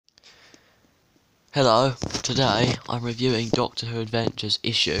Hello, today I'm reviewing Doctor Who Adventures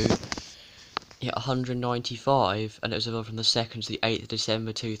issue 195, and it was available from the 2nd to the 8th of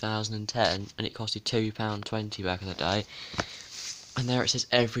December 2010, and it costed £2.20 back in the day. And there it says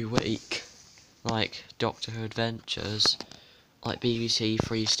every week, like Doctor Who Adventures, like BBC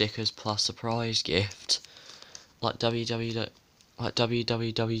free stickers plus surprise gift, like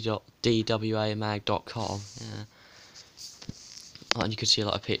www.dwamag.com, yeah. And you can see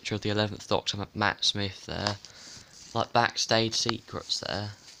like a picture of the 11th Doctor, Matt Smith there. Like backstage secrets there.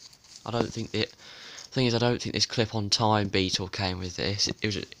 I don't think it. Thing is, I don't think this clip-on time Beetle came with this.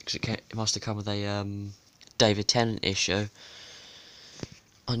 It must have come with a David Tennant issue.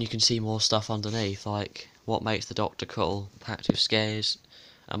 And you can see more stuff underneath, like what makes the Doctor cool, packed with scares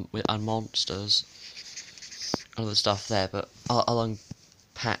and monsters, and other stuff there. But I'll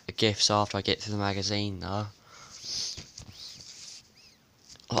unpack the gifts after I get through the magazine, though.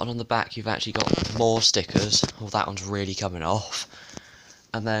 And on the back, you've actually got more stickers. Oh, that one's really coming off.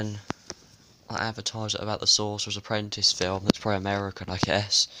 And then I advertise about the Sorcerer's Apprentice film. That's probably American, I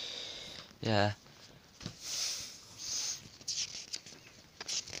guess. Yeah.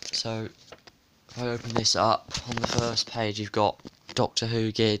 So, if I open this up, on the first page you've got Doctor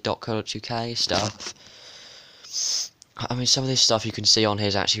Who gear.co.uk stuff. I mean, some of this stuff you can see on here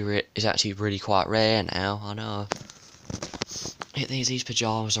is actually really quite rare now. I know. These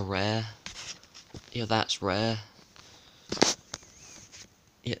pyjamas are rare. Yeah, that's rare.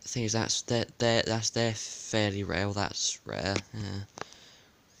 Yeah, the thing is, they're fairly rare. Well, that's rare. Yeah.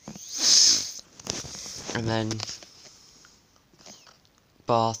 And then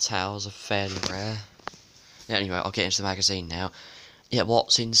bath towels are fairly rare. Yeah, anyway, I'll get into the magazine now. Yeah,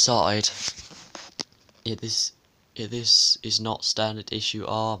 what's inside? Yeah, this is not standard issue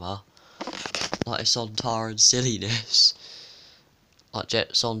armour. Like, it's Sontaran silliness. Like,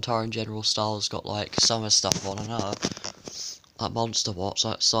 Sontaran General Style's got, like, summer stuff on, I know. Like, Monster Watch,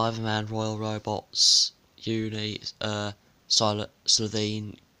 like, Cyberman, Royal Robots, Uni,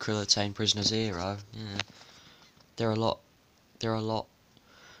 Slovene, Krillitane, Prisoner Zero, yeah. There are a lot.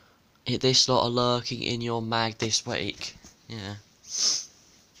 This lot are lurking in your mag this week, yeah.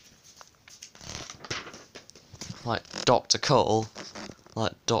 Like, Dr. Cull,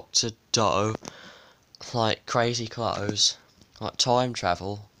 like, Dr. Doe, like, Crazy Clothes, like, Time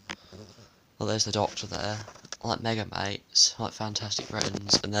Travel, well, there's the Doctor there, like, Mega Mates, like, Fantastic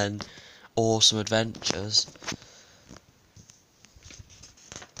Friends, and then Awesome Adventures.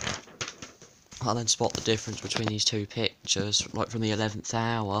 I'll then spot the difference between these two pictures, like, from the 11th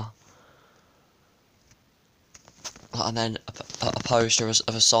hour. And then a poster of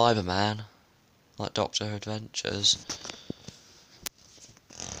a Cyberman, like Doctor Who Adventures.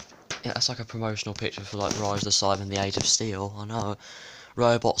 Yeah, that's like a promotional picture for like Rise of the Cybermen, the Age of Steel. I know.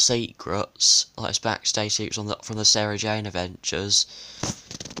 Robot Secrets, like it's backstage secrets from the Sarah Jane Adventures.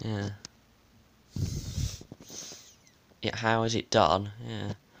 Yeah. Yeah, how is it done?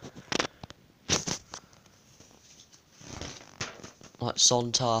 Yeah. Like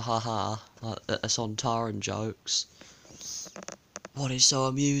Sontar, haha, like the Sontaran jokes. What is so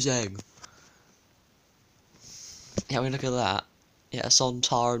amusing? Yeah, I mean, look at that. Yeah, a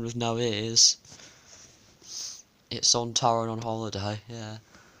Sontaran with no ears. It's Sontaran on holiday, yeah.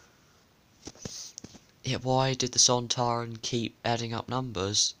 Yeah, why did the Sontaran keep adding up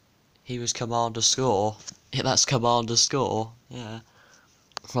numbers? He was Commander Score. Yeah, that's Commander Score, yeah.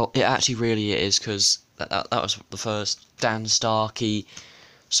 Well, it actually really is, because that was the first Dan Starkey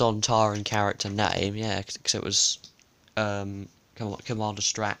Sontaran character name, yeah, because it was Commander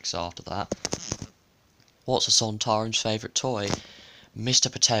Strax after that. What's a Sontaran's favourite toy? Mr.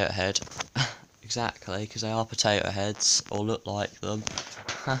 Potato Head. Exactly, because they are potato heads, or look like them.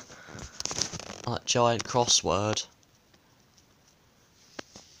 Like giant crossword.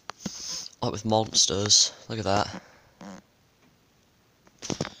 Like with monsters. Look at that.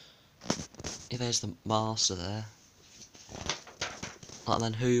 Yeah, there's the master there. Like, and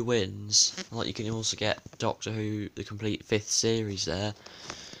then who wins? Like, you can also get Doctor Who, the complete 5th series there.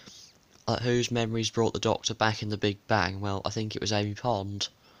 Like, whose memories brought the Doctor back in the Big Bang? Well, I think it was Amy Pond.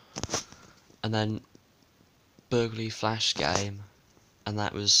 And then Burglary Flash Game. And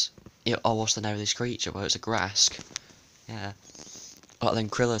that was... Yeah, oh, what's the name of this creature? Well, it's a Grask. Yeah. Like, then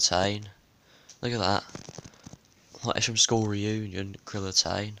Krillitane. Look at that. Like, it's from School Reunion,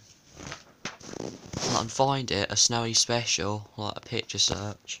 Krillitane. Like, and find it, a snowy special, like a picture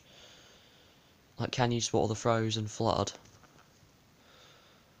search. Like, can you spot the frozen flood?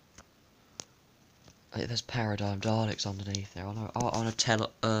 Like, there's Paradigm Daleks underneath there. I want to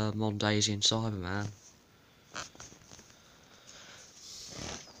tell Mondasian Cyberman.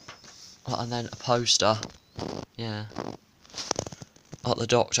 And then a poster. Yeah. Like the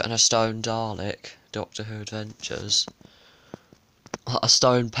Doctor and a stone Dalek. Doctor Who Adventures. Like a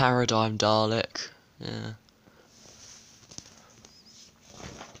stone paradigm Dalek. Yeah.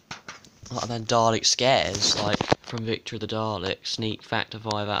 And then Dalek scares, like, from Victory of the Daleks. Sneak factor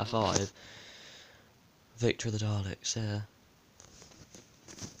 5 out of 5. Victory of the Daleks, yeah.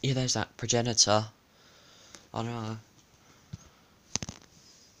 Yeah, there's that progenitor. I know.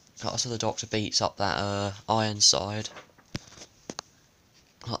 Also the Doctor beats up that, Ironside.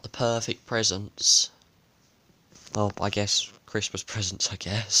 Like the perfect presents. Well, I guess Christmas presents, I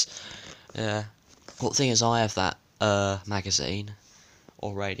guess. Yeah. Well, the thing is, I have that, magazine.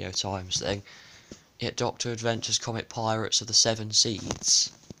 Or Radio Times thing. Yeah, Doctor Adventures Comic Pirates of the Seven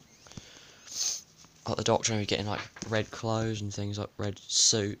Seas. Like the Doctor only getting like red clothes and things like red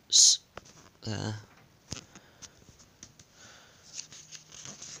suits. There.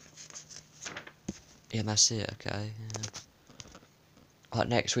 Yeah, and that's it. Okay. Yeah. Like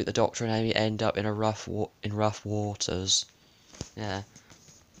next week, the Doctor and Amy end up in rough waters. Yeah.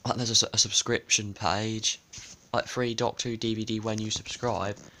 Like there's a subscription page. Like free Doctor Who DVD when you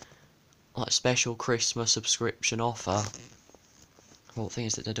subscribe. Like special Christmas subscription offer. Well, the thing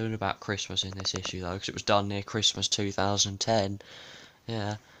is that they're doing about Christmas in this issue though, because it was done near Christmas 2010.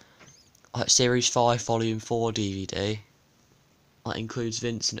 Yeah. Like Series 5 Volume 4 DVD. That includes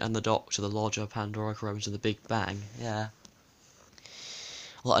Vincent and the Doctor, the Lodger, Pandora Chromes and the Big Bang. Yeah.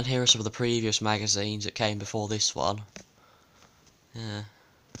 Well, and here are some of the previous magazines that came before this one. Yeah.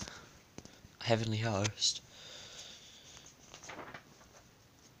 Heavenly Host.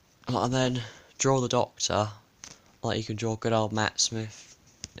 And then draw the Doctor. Like you can draw good old Matt Smith,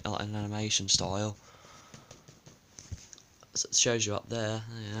 like in an animation style. So it shows you up there.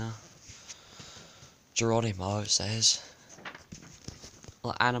 Yeah. Geronimo, it says.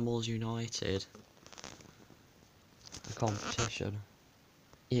 Like Animals United. A competition.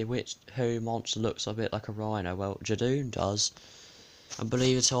 Yeah, which Who monster looks a bit like a rhino? Well, Jadoon does. And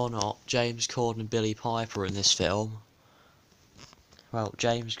believe it or not, James Corden and Billy Piper in this film. Well,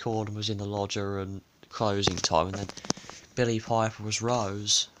 James Corden was in the Lodger and Closing Time, and then Billy Piper was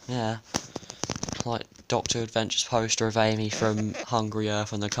Rose. Yeah. Like Doctor Adventure's poster of Amy from Hungry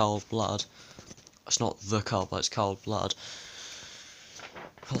Earth and the Cold Blood. It's not the Cold Blood, it's Cold Blood.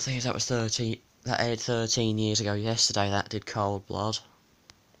 Well, the thing is, that was 13. That aired 13 years ago yesterday, that did Cold Blood.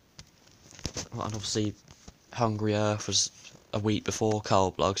 Well, and obviously, Hungry Earth was a week before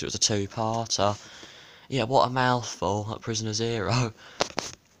Cold Blood, because it was a two-parter. Yeah, what a mouthful, like Prisoner Zero.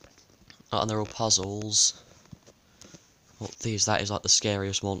 And they're all puzzles. Well, that is like the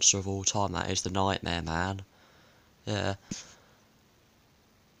scariest monster of all time, that is the Nightmare Man. Yeah.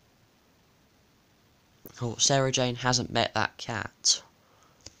 Well, Sarah Jane hasn't met that cat.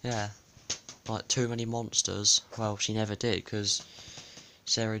 Yeah. Like, too many monsters. Well, she never did, because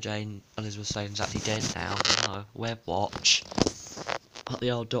Sarah Jane Elizabeth Sladen's actually dead now. No, Web Watch. Like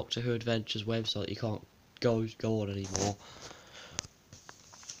the old Doctor Who Adventures website, you can't go on anymore.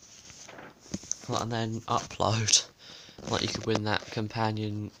 Like, and then upload. Like, you could win that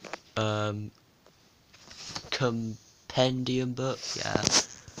companion, compendium book, yeah.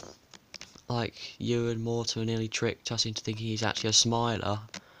 Like, Ewan Mortimer nearly tricked us into thinking he's actually a Smiler.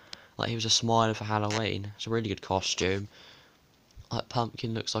 Like, he was a Smiler for Halloween. It's a really good costume. Like,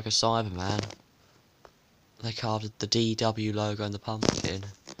 Pumpkin looks like a Cyberman. They carved the DW logo on the pumpkin.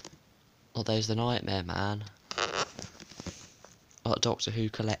 Like, there's the Nightmare Man. Like, Doctor Who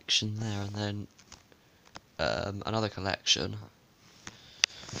collection there, and then another collection.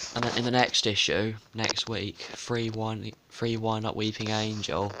 And then in the next issue, next week, free wind up Weeping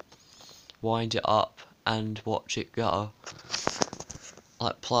Angel. Wind it up and watch it go.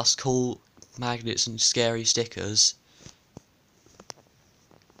 Like, plus cool magnets and scary stickers.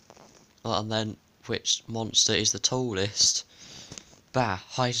 And then, which monster is the tallest? Bah,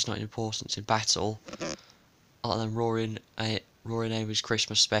 height is not in importance in battle. And then Roaring Amy's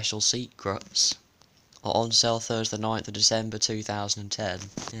Christmas Special Secrets. On sale Thursday, 9th of December 2010.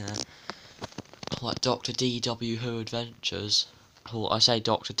 Yeah. Like Dr. D.W. Who Adventures. Well, I say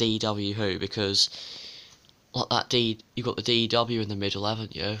Dr. D.W. Who because, like that you've got the D.W. in the middle,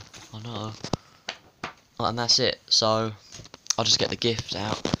 haven't you? I know. And that's it, so I'll just get the gift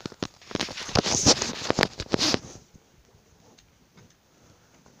out.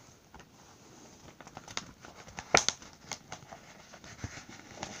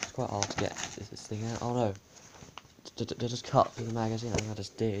 It's quite hard to get this thing out. Oh no. Did I just cut through the magazine? I think I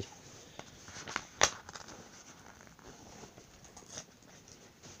just did.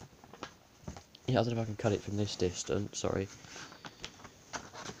 Yeah, I don't know if I can cut it from this distance, sorry.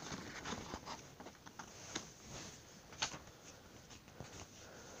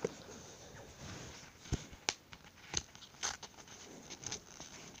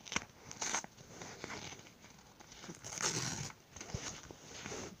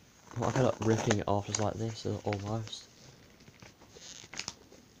 I feel like ripping it off just like this, almost.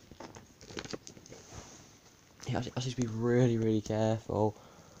 Yeah, I just be really, really careful.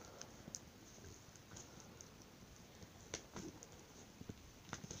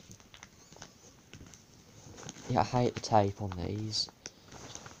 Yeah, I hate the tape on these.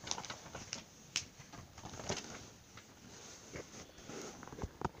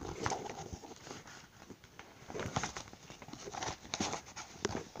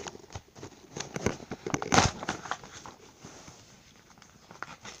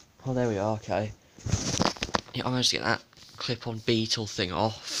 Oh, there we are, okay. Yeah, I managed to get that clip-on Beetle thing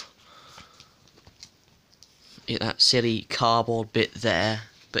off. Yeah, that silly cardboard bit there,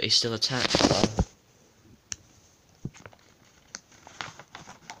 but it's still attached though.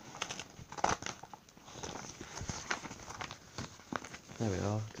 There we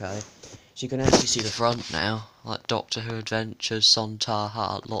are, okay. So you can actually see the front now, like Doctor Who Adventures, Sontar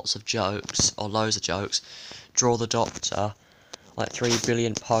Heart, lots of jokes, or loads of jokes. Draw the Doctor, like 3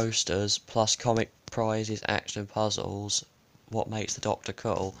 billion posters, plus comic prizes, action puzzles, what makes the Doctor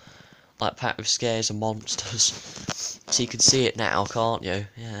cool, like packed with scares and monsters. So you can see it now, can't you?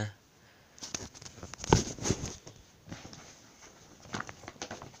 Yeah.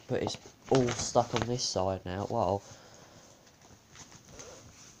 But it's all stuck on this side now. Wow.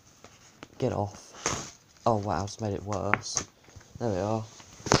 Get off. Oh wow, it's made it worse. There we are.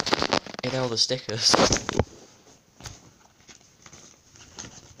 Yeah, they're all the stickers.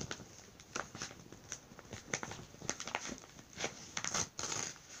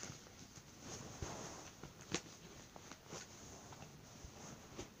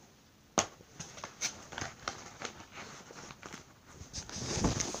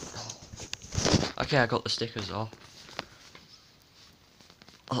 Okay, I got the stickers off.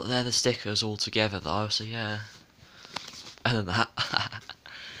 Oh, they're the stickers all together though, so yeah. And then that.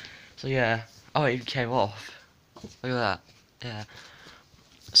 So yeah. Oh, it even came off. Look at that. Yeah.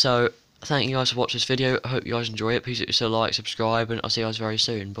 So, thank you guys for watching this video. I hope you guys enjoy it. Please hit like, subscribe, and I'll see you guys very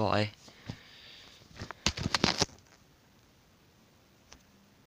soon. Bye.